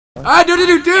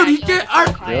Dude, he did.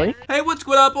 Really? Hey, what's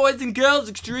going on, boys and girls?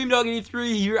 Extreme Dog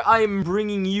 83 here. I am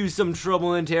bringing you some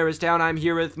trouble in Terrace Town. I'm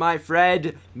here with my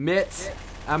friend Mitz.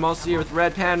 I'm also here with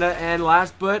Red Panda, and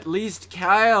last but least,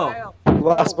 Kyle.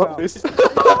 Last but least.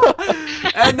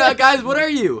 And guys, what are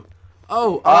you?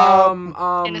 Oh,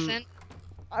 Innocent.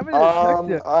 I'm a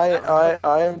detective.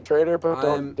 I am traitor, but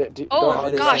don't. Oh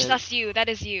don't gosh, innocent. that's you. That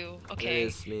is you. It Okay.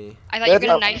 is me. I thought you were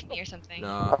gonna knife me or something. No.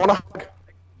 I want a hug.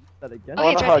 That again? Oh, I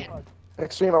want it's a Red hug. Panda.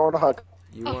 Extreme, I want a hug.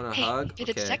 You Oh, want a hey, hug? you're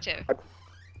the detective.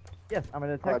 Yes, I'm a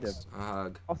detective. A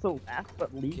hug. Also, last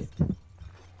but least.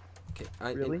 Okay.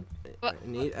 Really? I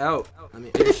need out. I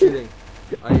mean, are you shooting?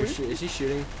 Is he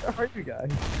shooting? Where are you guys?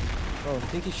 I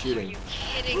think he's Are shooting. you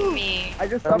kidding me?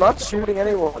 I'm not shooting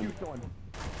anyone.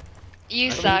 You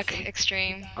suck,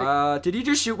 Extreme. Did he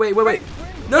just shoot? Wait.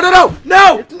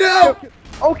 No!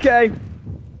 Okay.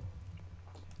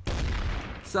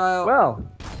 So, Well,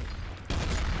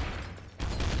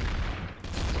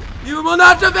 you will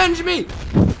not avenge me!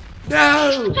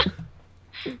 No!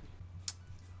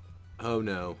 Oh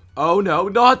no,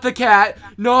 not the cat!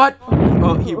 Not!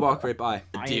 Oh, he walked right by.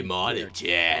 Demonic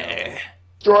cat.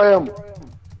 Destroy him.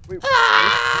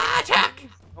 Ah, attack!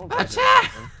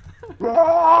 Attack!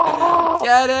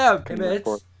 Get him! Hey,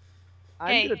 Mitz.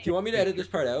 Hey. Do you want me to edit this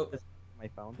part out? My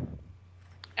phone.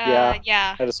 Yeah,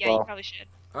 Yeah, I just you saw. probably should.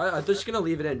 I'm just gonna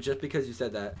leave it in just because you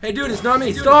said that. Hey dude, it's not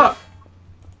me, stop!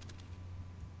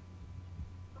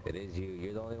 It is you.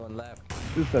 You're the only one left.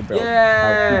 Who said that?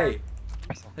 Yay!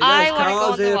 Hey I guys, wanna go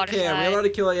Kyle's on the water AFK. Are we side. allowed to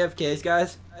kill AFKs,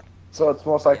 guys? So it's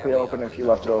most likely open if you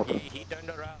left it open. He turned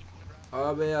around.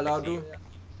 Are we allowed to?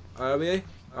 Are we?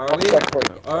 Oh,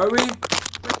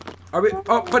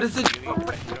 but it's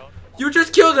You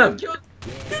just killed him! You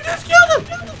just killed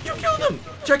him! You killed him!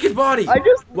 Check his body!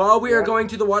 While we are going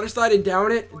to the water slide and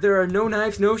down it, there are no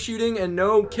knives, no shooting, and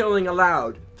no killing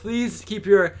allowed. Please keep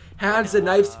your hands and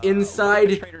knives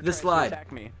inside the slide.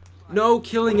 No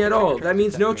killing at all. That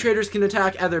means no traitors can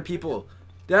attack other people.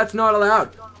 That's not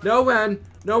allowed. No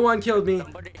one killed me.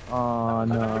 Oh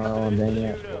no, dang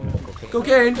it.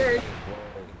 Cocaine!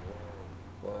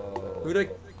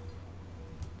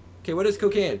 Okay, what is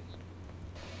cocaine?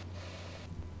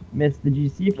 Miss, did you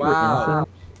see if you were Wow. innocent?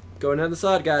 Going down the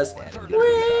side, guys. I'm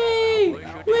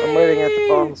waiting at the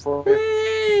bottom for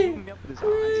you.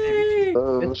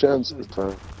 Oh, chance this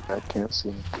time. I can't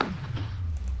see.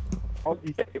 Oh,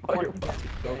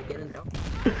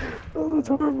 Oh, that's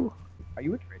horrible. are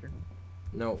you a traitor?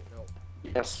 No.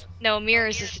 Yes. No,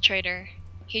 Mirrors is the traitor.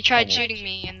 He tried shooting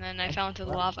me, and then I fell into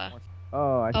the lava.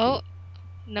 Oh, I see. Oh,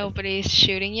 nobody's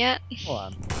shooting yet. Hold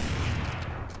on.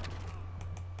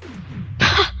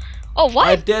 Oh, I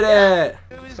what? did it!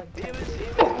 Red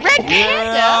Yeah,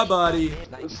 Panda! buddy.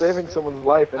 I'm saving someone's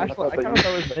life, and Actually, I I kind of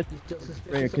thought thought it was Mrs.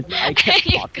 Traitor because I kept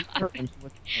You talking to her and she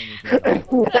was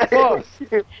that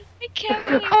you. I can't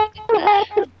believe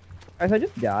it. Guys, I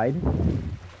just died.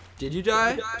 Did you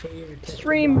die?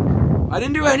 Stream, I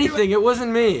didn't do anything. It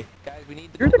wasn't me. Guys, we need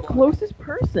you're the closest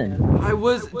person. I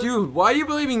was, dude. Why are you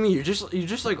believing me? You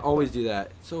just like always do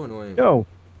that. It's so annoying. No,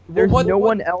 there's what- no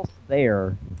one else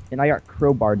there, and I got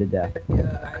crowbarred to death.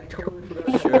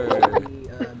 Sure.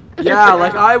 Yeah,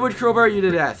 like I would crowbar you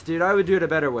to death, dude. I would do it a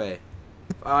better way.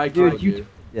 I Dude, could, you dude.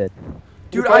 did.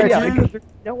 Dude, Oh, I yeah, did. because there's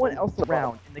no one else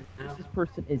around, and the closest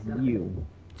person is you.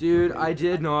 Dude, I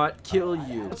did not kill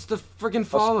you. What's the freaking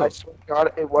follow? I swear to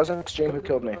God, it wasn't Extreme who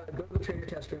killed me.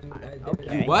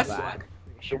 Okay. What?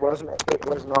 It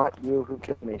was not you who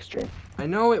killed me, Extreme. I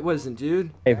know it wasn't,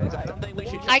 dude. Hey. I don't think we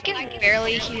should. I can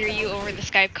barely hear you over the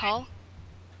Skype call.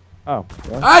 Oh,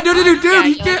 really? Dude, Yeah, he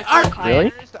you're did. like so quiet.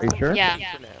 Really? Are you sure? Yeah.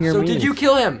 Hear So me. did you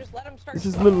kill him? This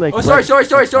is literally like. Oh, sorry.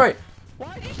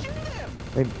 Why did you shoot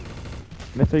him?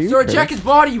 Miss, are you? Sorry, okay? check his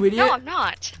body, you idiot. No, I'm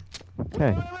not.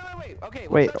 Okay. Wait. Okay.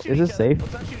 Wait, let's not shoot is this each other. safe?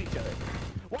 Let's not shoot each other.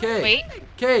 What? Okay. Wait.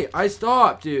 Okay, I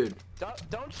stopped, dude.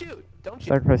 Don't shoot. Don't shoot.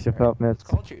 Sacrifice yourself, Miss. It's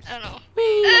called truce. I don't know.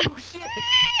 Oh shit!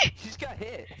 She just got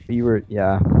hit. You were,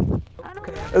 yeah.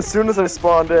 As soon as I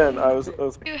spawned in, I was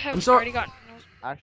You have I'm sorry. already gotten